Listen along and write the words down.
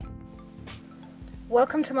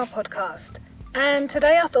welcome to my podcast. And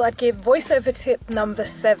today I thought I'd give voiceover tip number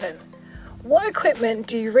 7. What equipment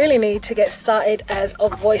do you really need to get started as a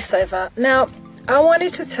voiceover? Now, I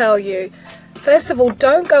wanted to tell you, first of all,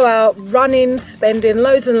 don't go out running, spending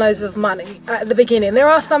loads and loads of money at the beginning. There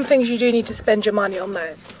are some things you do need to spend your money on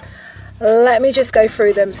though. Let me just go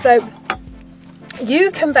through them. So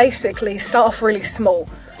you can basically start off really small.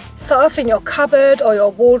 Start off in your cupboard or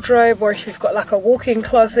your wardrobe, or if you've got like a walk-in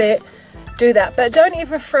closet, do that. But don't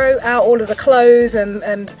even throw out all of the clothes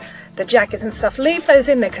and the jackets and stuff. Leave those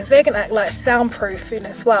in there because they're going to act like soundproofing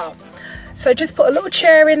as well. So just put a little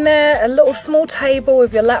chair in there, a little small table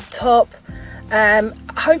with your laptop.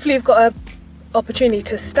 Hopefully you've got an opportunity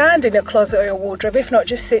to stand in your closet or your wardrobe. If not,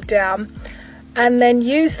 just sit down and then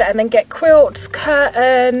use that, and then get quilts,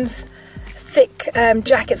 curtains, thick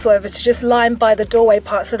jackets, whatever, to just line by the doorway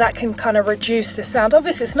part, so that can kind of reduce the sound.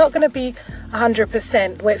 Obviously it's not going to be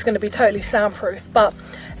 100% where it's going to be totally soundproof, but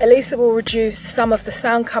at least it will reduce some of the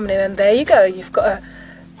sound coming in. And there you go, you've got a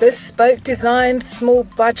bespoke designed small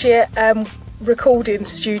budget recording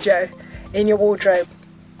studio in your wardrobe.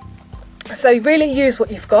 So really use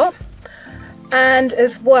what you've got. And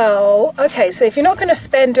as well, okay, so if you're not going to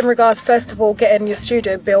spend in regards, first of all, getting your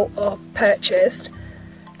studio built or purchased,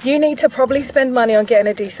 you need to probably spend money on getting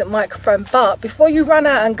a decent microphone. But before you run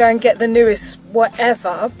out and go and get the newest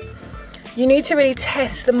whatever, you need to really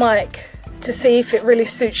test the mic to see if it really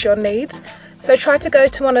suits your needs. So try to go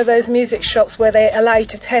to one of those music shops where they allow you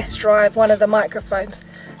to test drive one of the microphones,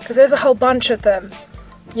 because there's a whole bunch of them.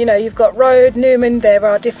 You know, you've got Rode, Neumann, there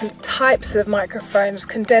are different types of microphones,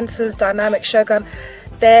 condensers, dynamic, Shogun.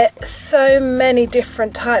 There are so many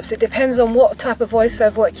different types. It depends on what type of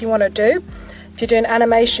voiceover work you want to do. If you're doing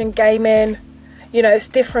animation, gaming, you know, it's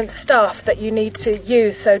different stuff that you need to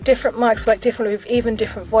use. So different mics work differently with even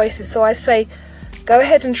different voices. So I say go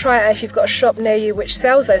ahead and try it out if you've got a shop near you which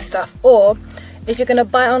sells those stuff. Or if you're going to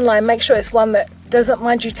buy online, make sure it's one that doesn't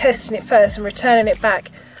mind you testing it first and returning it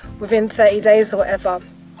back within 30 days or whatever.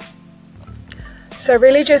 So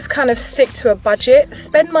really just kind of stick to a budget.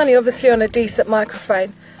 Spend money obviously on a decent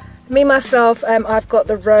microphone. Me myself, I've got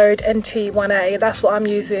the Rode NT1A. That's what I'm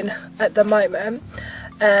using at the moment.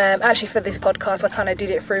 Actually for this podcast I kind of did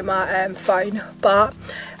it through my phone, but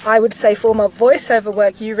I would say for my voiceover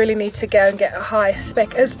work you really need to go and get a high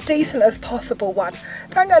spec, as decent as possible one.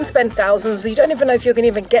 Don't go and spend thousands. You don't even know if you're going to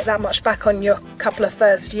even get that much back on your couple of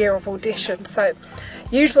first year of audition. So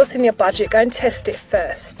use what's in your budget, go and test it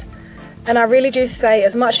first. And I really do say,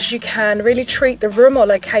 as much as you can, really treat the room or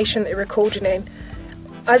location that you're recording in.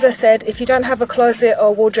 As I said, if you don't have a closet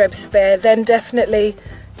or wardrobe spare, then definitely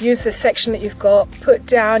use the section that you've got. Put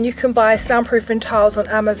down, you can buy soundproofing tiles on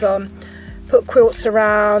Amazon, put quilts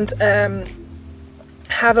around,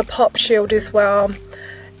 have a pop shield as well.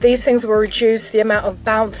 These things will reduce the amount of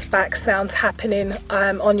bounce back sounds happening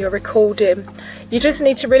on your recording. You just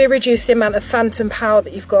need to really reduce the amount of phantom power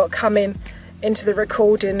that you've got coming into the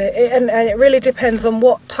recording, and it really depends on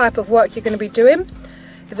what type of work you're going to be doing.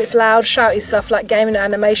 If it's loud, shouty stuff like gaming and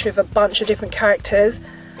animation with a bunch of different characters,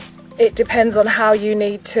 it depends on how you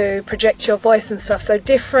need to project your voice and stuff. So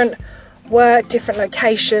different work, different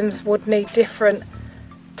locations would need different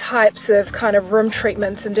types of kind of room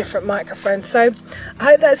treatments and different microphones. So I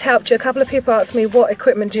hope that's helped you. A couple of people asked me, what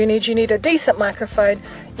equipment do you need? You need a decent microphone,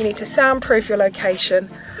 you need to soundproof your location,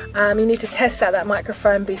 you need to test out that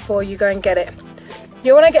microphone before you go and get it.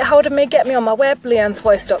 You want to get hold of me, get me on my web,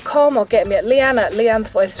 leannesvoice.com, or get me at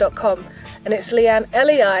leanne@leannesvoice.com. And it's Leanne,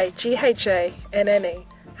 Leighanne.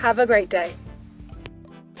 Have a great day.